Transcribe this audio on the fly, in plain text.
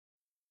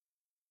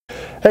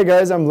Hey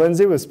guys, I'm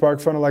Lindsay with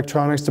SparkFun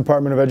Electronics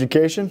Department of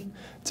Education.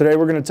 Today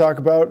we're going to talk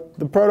about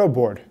the proto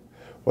board.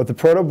 What the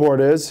proto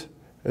board is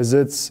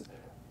it's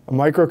a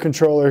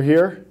microcontroller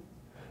here,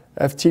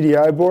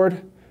 FTDI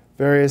board,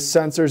 various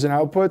sensors and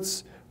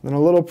outputs, and a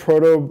little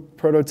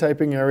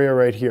prototyping area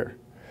right here.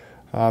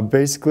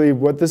 Basically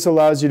what this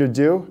allows you to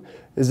do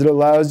is it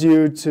allows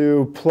you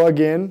to plug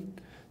in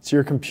to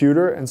your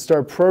computer and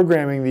start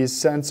programming these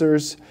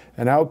sensors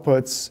and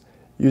outputs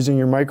using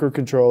your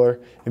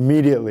microcontroller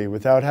immediately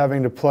without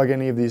having to plug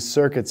any of these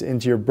circuits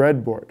into your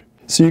breadboard.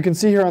 So you can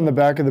see here on the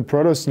back of the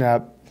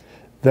Protosnap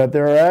that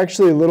there are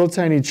actually little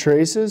tiny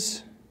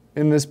traces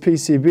in this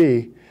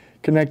PCB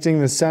connecting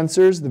the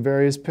sensors, the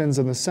various pins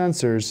on the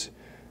sensors,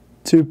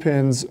 to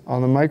pins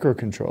on the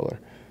microcontroller.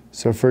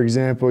 So for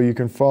example, you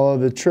can follow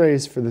the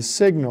trace for the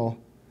signal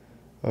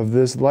of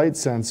this light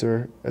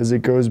sensor as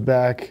it goes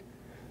back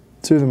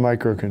to the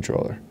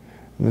microcontroller.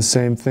 And the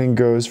same thing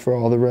goes for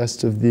all the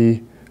rest of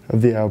the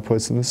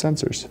outputs and the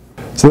sensors.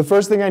 So the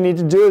first thing I need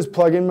to do is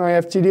plug in my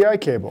FTDI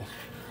cable.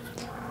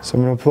 So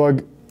I'm going to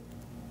plug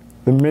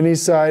the mini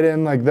side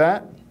in like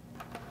that,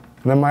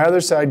 and then my other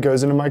side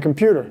goes into my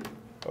computer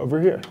over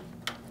here.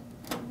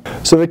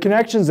 So the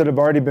connections that have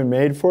already been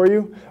made for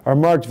you are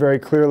marked very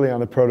clearly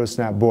on the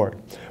Protosnap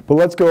board. But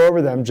let's go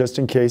over them just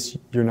in case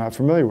you're not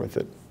familiar with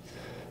it.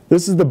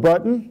 This is the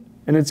button,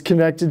 and it's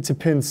connected to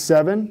pin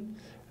 7,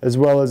 as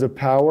well as a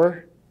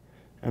power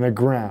and a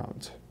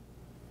ground.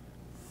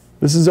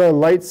 This is our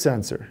light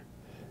sensor.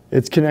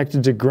 It's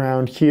connected to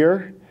ground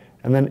here,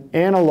 and then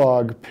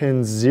analog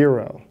pin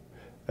 0,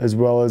 as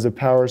well as a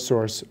power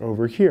source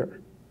over here.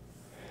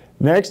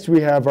 Next, we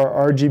have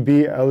our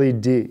RGB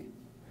LED.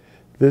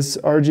 This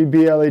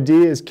RGB LED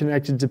is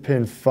connected to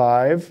pin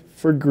 5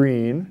 for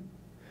green,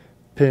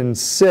 pin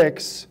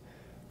 6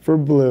 for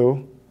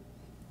blue,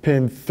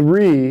 pin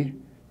 3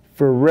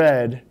 for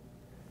red,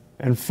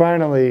 and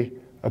finally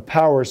a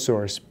power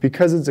source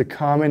because it's a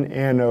common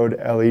anode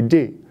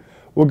LED.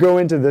 We'll go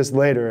into this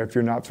later if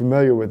you're not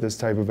familiar with this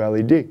type of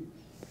LED.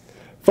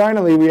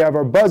 Finally, we have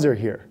our buzzer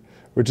here,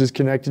 which is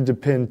connected to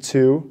pin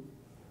 2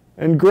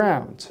 and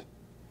ground.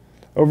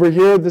 Over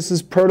here, this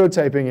is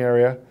prototyping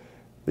area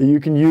that you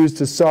can use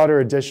to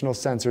solder additional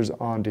sensors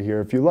onto here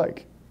if you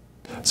like.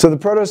 So the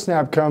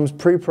Protosnap comes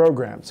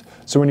pre-programmed.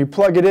 So when you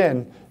plug it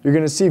in, you're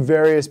going to see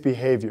various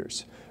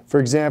behaviors. For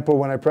example,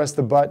 when I press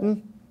the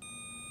button,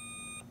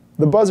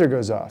 the buzzer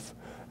goes off.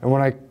 And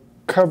when I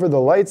cover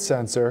the light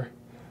sensor,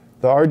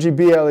 the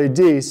RGB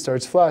LED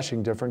starts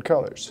flashing different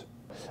colors.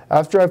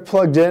 After I've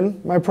plugged in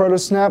my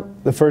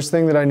Protosnap, the first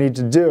thing that I need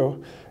to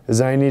do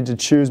is I need to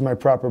choose my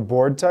proper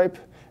board type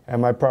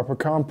and my proper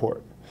COM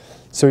port.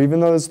 So even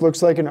though this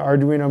looks like an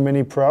Arduino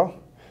Mini Pro,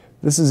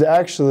 this is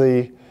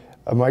actually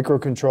a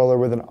microcontroller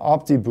with an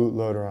Opti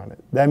bootloader on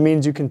it. That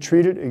means you can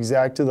treat it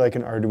exactly like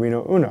an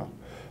Arduino Uno.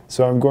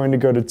 So I'm going to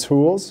go to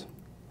Tools,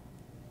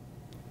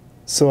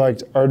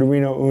 select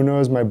Arduino Uno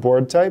as my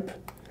board type,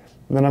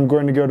 and then I'm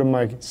going to go to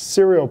my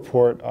serial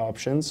port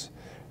options,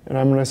 and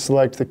I'm going to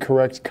select the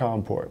correct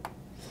COM port.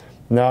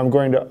 Now I'm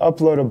going to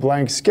upload a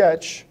blank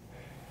sketch,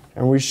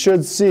 and we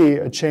should see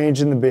a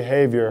change in the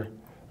behavior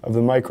of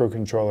the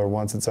microcontroller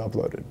once it's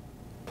uploaded.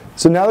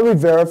 So now that we've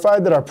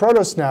verified that our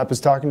Protosnap is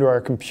talking to our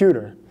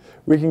computer,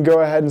 we can go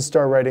ahead and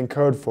start writing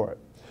code for it.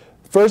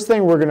 The first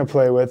thing we're going to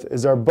play with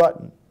is our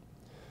button.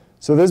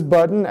 So this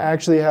button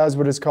actually has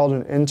what is called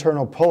an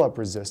internal pull-up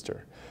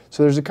resistor.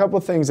 So there's a couple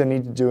things I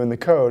need to do in the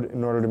code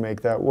in order to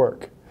make that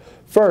work.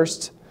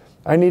 First,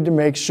 I need to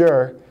make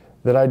sure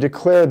that I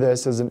declare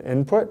this as an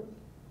input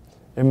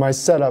in my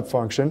setup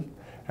function,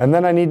 and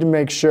then I need to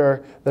make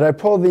sure that I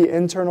pull the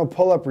internal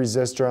pull-up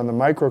resistor on the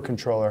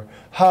microcontroller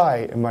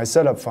high in my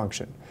setup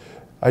function.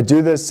 I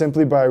do this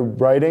simply by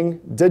writing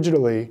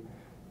digitally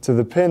to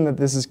the pin that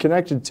this is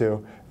connected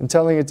to and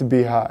telling it to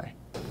be high.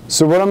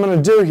 So what I'm going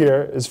to do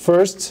here is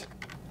first,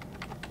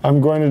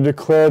 I'm going to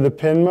declare the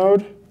pin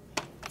mode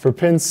for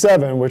pin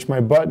 7, which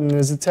my button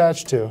is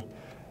attached to,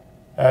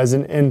 as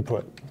an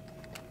input.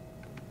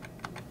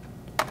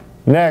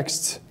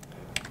 Next,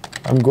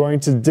 I'm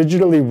going to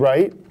digitally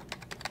write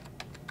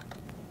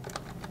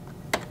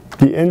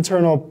the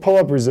internal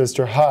pull-up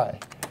resistor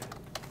high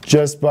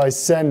just by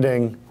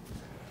sending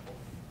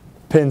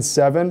pin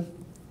 7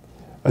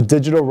 a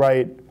digital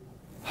write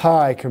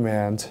high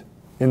command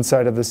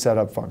inside of the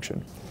setup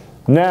function.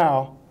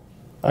 Now,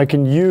 I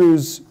can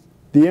use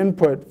the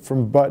input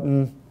from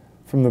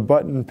the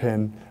button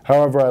pin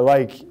however I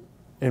like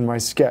in my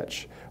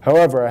sketch.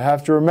 However, I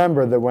have to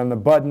remember that when the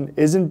button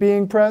isn't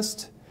being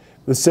pressed,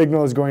 the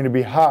signal is going to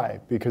be high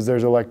because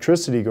there's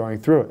electricity going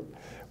through it.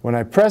 When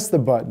I press the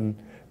button,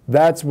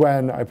 that's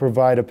when I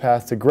provide a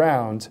path to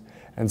ground,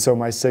 and so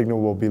my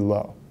signal will be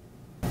low.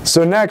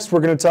 So next,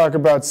 we're going to talk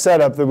about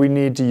setup that we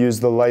need to use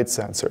the light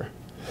sensor.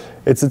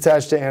 It's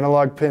attached to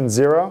analog pin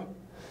 0,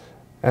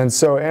 and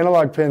so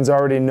analog pins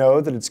already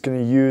know that it's going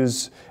to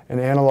use an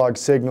analog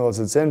signal as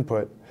its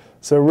input.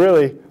 So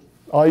really,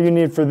 all you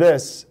need for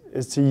this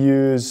is to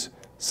use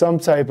some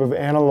type of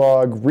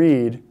analog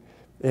read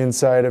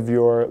inside of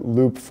your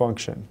loop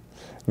function.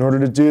 In order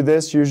to do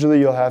this, usually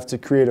you'll have to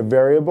create a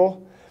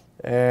variable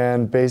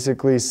and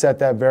basically set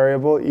that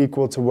variable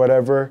equal to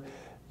whatever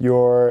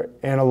your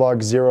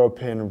analog 0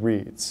 pin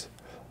reads.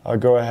 I'll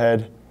go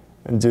ahead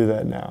and do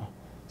that now.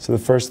 So the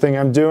first thing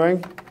I'm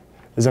doing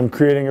is I'm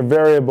creating a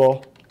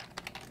variable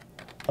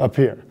up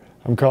here.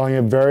 I'm calling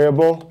it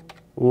variable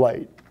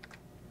light.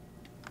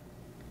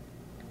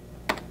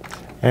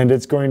 And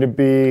it's going to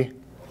be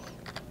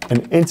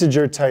an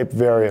integer type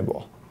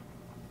variable,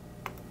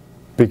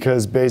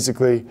 because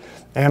basically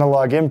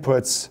analog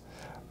inputs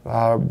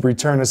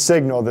return a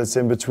signal that's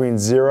in between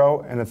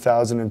 0 and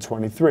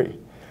 1023.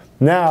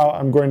 Now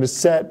I'm going to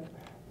set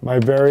my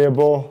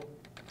variable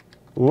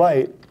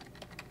light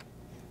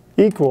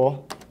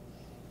equal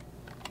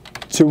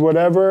to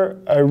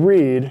whatever I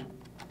read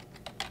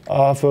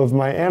off of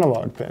my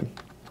analog pin.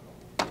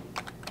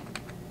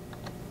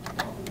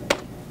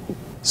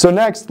 So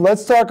next,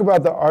 let's talk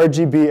about the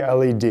RGB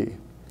LED.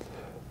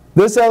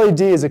 This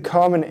LED is a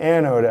common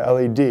anode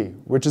LED,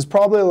 which is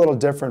probably a little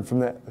different from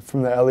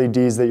the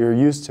LEDs that you're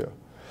used to.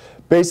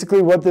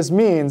 Basically, what this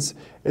means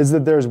is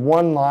that there's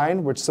one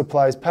line which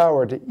supplies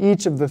power to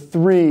each of the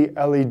 3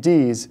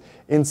 LEDs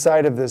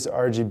inside of this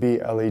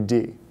RGB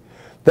LED.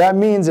 That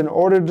means in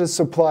order to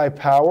supply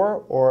power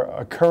or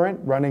a current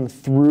running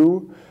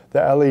through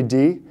the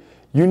LED,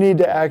 you need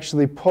to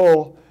actually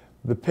pull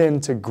the pin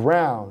to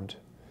ground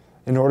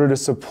in order to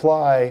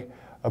supply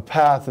a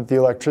path that the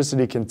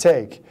electricity can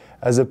take,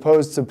 as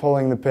opposed to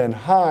pulling the pin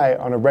high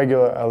on a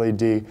regular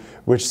LED,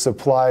 which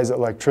supplies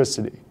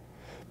electricity.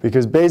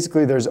 Because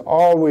basically there's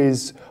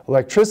always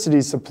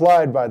electricity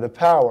supplied by the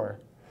power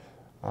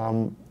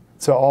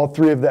to all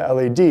 3 of the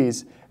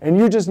LEDs, and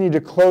you just need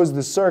to close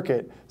the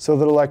circuit so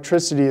that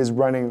electricity is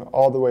running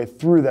all the way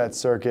through that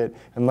circuit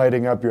and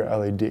lighting up your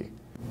LED.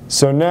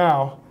 So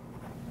now,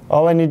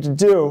 all I need to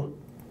do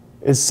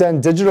is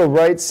send digital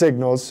write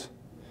signals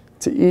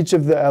to each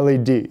of the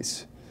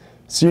LEDs.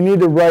 So you need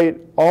to write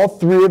all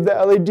 3 of the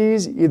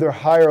LEDs either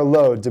high or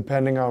low,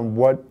 depending on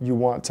what you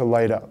want to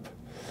light up.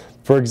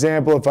 For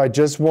example, if I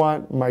just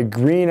want my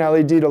green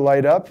LED to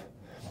light up,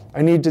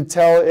 I need to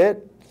tell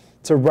it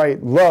to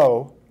write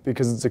low,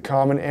 because it's a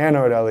common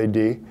anode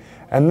LED,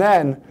 and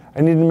then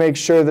I need to make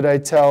sure that I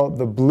tell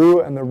the blue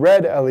and the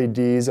red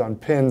LEDs on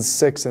pins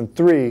 6 and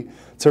 3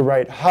 to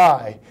write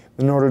high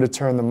in order to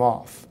turn them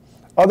off.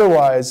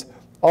 Otherwise,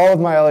 all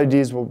of my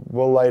LEDs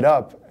will light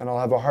up, and I'll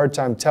have a hard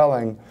time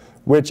telling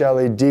which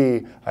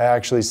LED I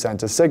actually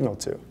sent a signal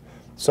to.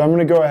 So I'm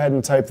going to go ahead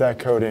and type that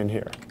code in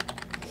here.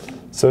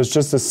 So it's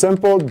just a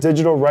simple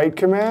digital write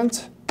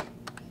command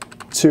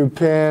to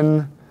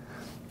pin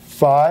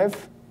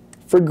 5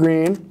 for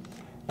green,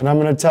 and I'm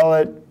going to tell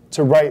it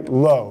to write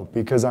low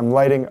because I'm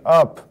lighting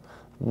up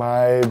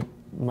my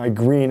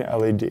green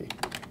LED.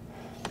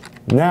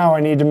 Now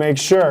I need to make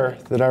sure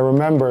that I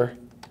remember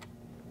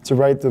to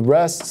write the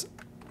rest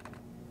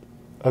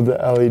of the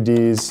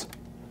LEDs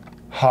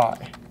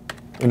high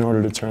in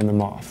order to turn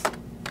them off.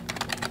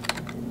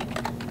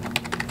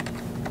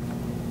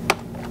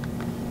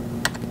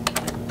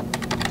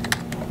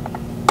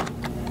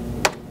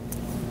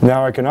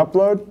 Now I can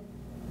upload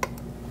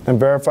and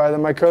verify that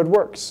my code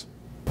works.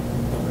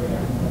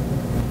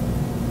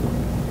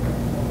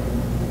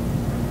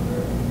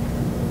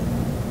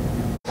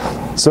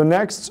 So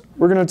next,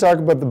 we're going to talk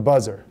about the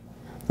buzzer.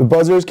 The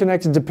buzzer is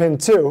connected to pin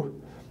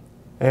 2,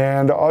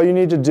 and all you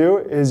need to do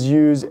is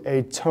use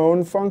a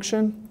tone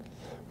function,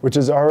 which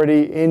is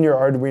already in your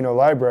Arduino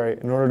library,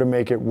 in order to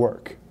make it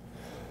work.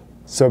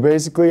 So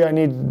basically, I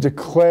need to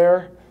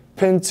declare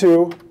pin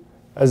 2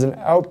 as an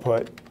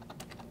output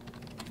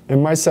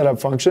in my setup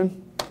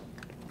function.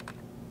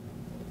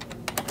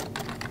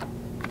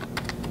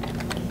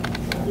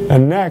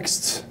 And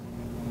next,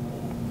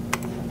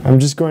 I'm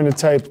just going to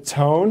type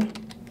tone,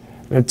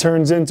 and it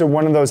turns into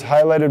one of those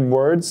highlighted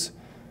words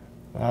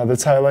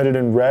that's highlighted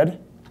in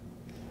red.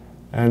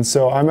 And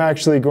so I'm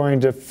actually going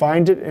to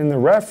find it in the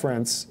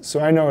reference so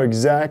I know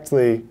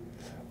exactly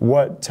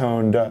what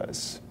tone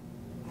does.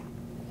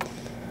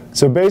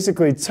 So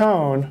basically,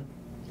 tone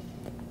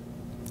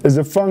is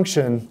a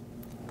function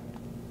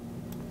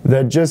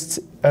that just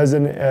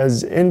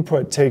as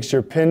input takes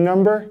your pin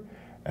number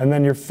and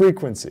then your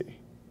frequency.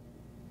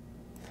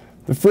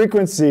 The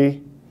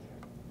frequency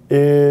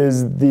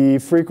is the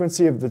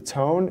frequency of the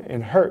tone in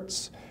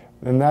hertz,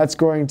 and that's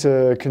going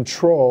to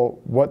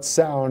control what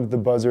sound the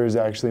buzzer is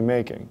actually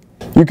making.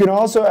 You can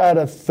also add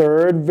a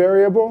third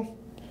variable,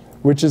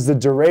 which is the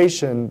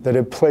duration that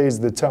it plays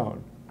the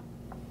tone.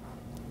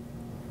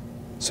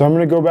 So I'm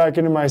going to go back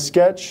into my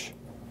sketch,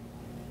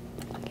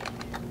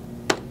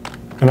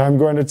 and I'm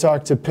going to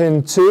talk to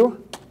pin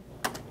 2.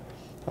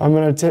 I'm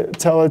going to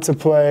tell it to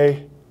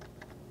play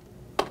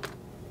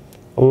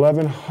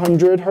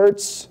 1100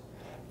 hertz,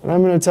 and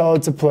I'm going to tell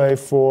it to play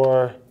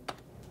for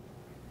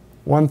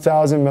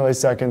 1000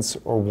 milliseconds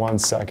or 1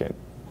 second.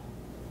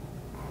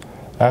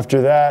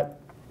 After that,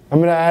 I'm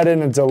going to add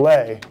in a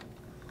delay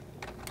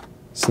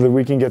so that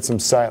we can get some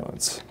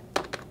silence.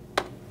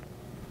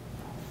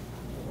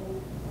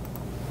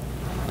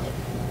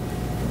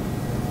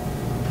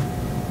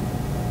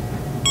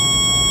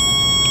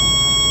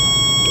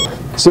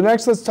 So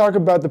next, let's talk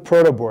about the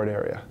proto board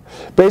area.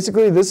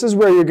 Basically, this is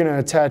where you're going to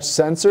attach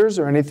sensors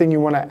or anything you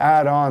want to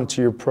add on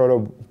to your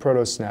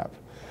Protosnap.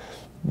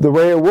 The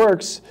way it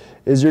works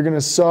is you're going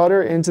to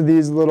solder into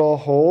these little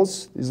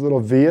holes, these little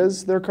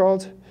vias they're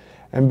called,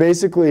 and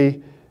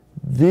basically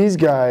these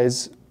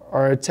guys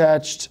are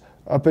attached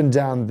up and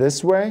down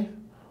this way,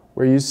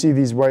 where you see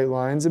these white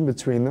lines in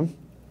between them.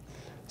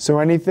 So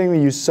anything that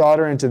you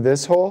solder into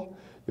this hole,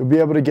 you'll be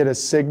able to get a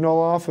signal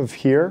off of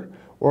here,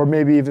 or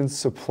maybe even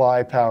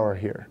supply power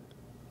here.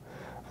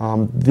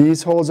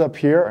 These holes up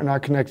here are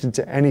not connected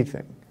to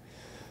anything.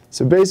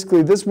 So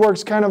basically, this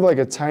works kind of like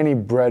a tiny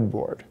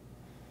breadboard.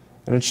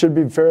 And it should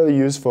be fairly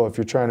useful if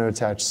you're trying to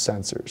attach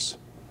sensors.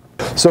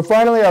 So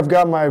finally, I've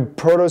got my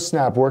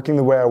Protosnap working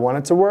the way I want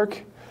it to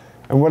work.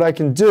 And what I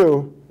can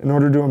do in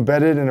order to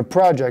embed it in a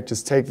project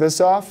is take this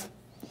off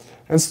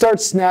and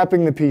start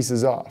snapping the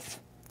pieces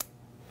off.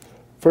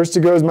 First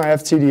it goes my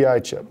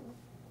FTDI chip.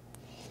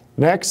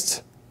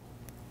 Next,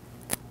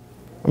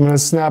 I'm going to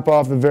snap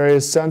off the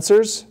various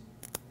sensors.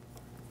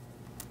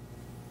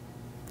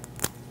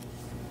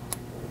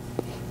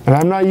 And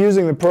I'm not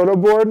using the proto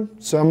board,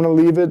 so I'm going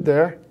to leave it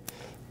there.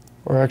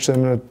 Or actually,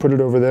 I'm going to put it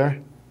over there.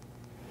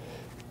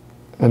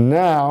 And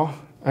now,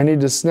 I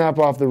need to snap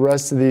off the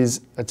rest of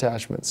these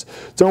attachments.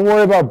 Don't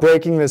worry about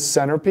breaking this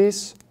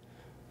centerpiece,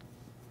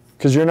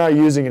 because you're not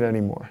using it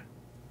anymore.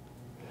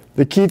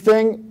 The key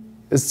thing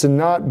is to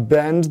not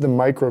bend the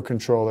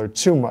microcontroller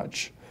too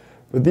much.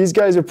 But these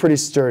guys are pretty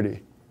sturdy.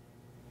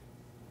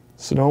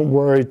 So don't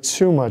worry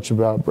too much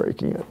about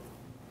breaking it.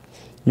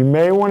 You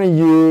may want to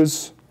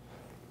use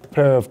a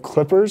pair of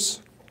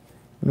clippers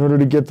in order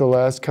to get the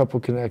last couple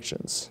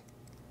connections.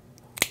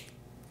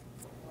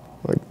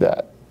 Like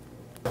that.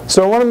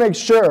 So I want to make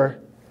sure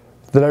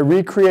that I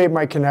recreate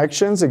my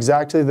connections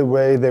exactly the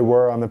way they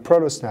were on the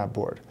Protosnap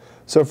board.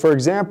 So for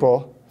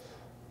example,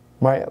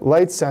 my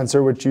light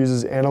sensor, which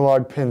uses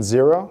analog pin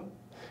 0,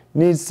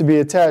 needs to be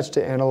attached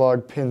to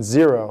analog pin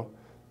 0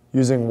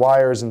 using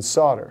wires and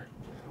solder.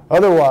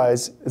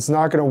 Otherwise, it's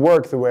not going to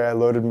work the way I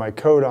loaded my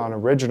code on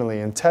originally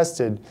and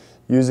tested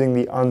using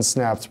the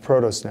unsnapped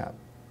Protosnap.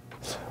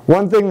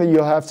 One thing that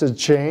you'll have to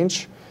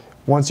change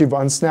once you've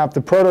unsnapped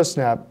the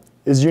Protosnap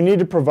is you need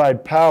to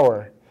provide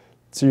power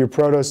to your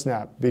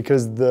Protosnap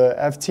because the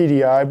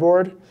FTDI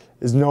board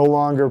is no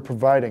longer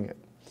providing it.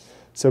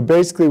 So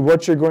basically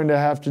what you're going to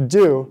have to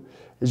do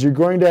is you're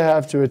going to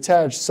have to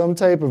attach some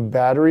type of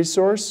battery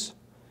source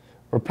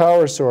or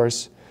power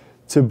source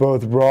to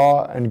both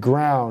raw and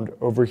ground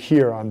over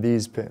here on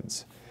these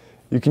pins.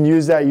 You can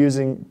do that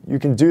using a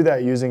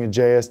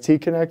JST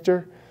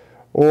connector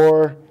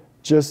or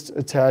just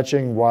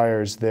attaching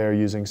wires there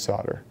using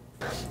solder.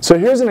 So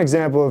here's an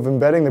example of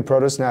embedding the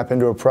Protosnap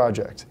into a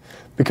project.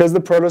 Because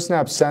the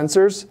Protosnap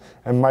sensors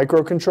and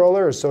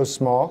microcontroller are so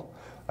small,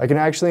 I can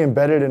actually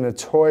embed it in a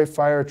toy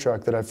fire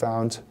truck that I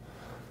found.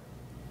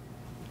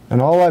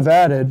 And all I've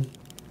added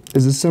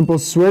is a simple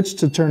switch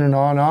to turn it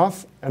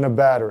on/off and a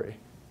battery.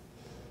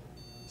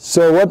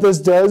 So what this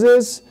does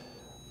is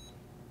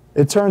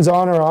it turns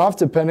on or off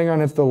depending on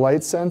if the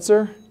light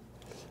sensor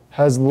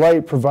has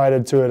light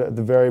provided to it at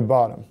the very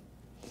bottom.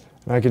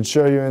 And I can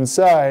show you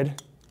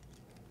inside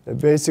that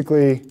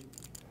basically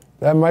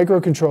that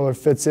microcontroller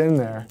fits in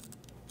there.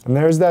 And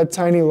there's that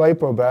tiny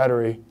LiPo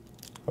battery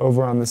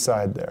over on the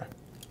side there.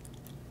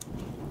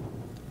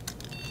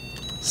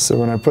 So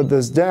when I put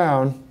this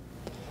down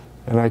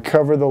and I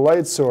cover the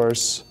light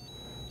source,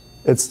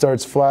 it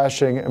starts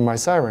flashing and my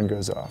siren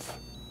goes off.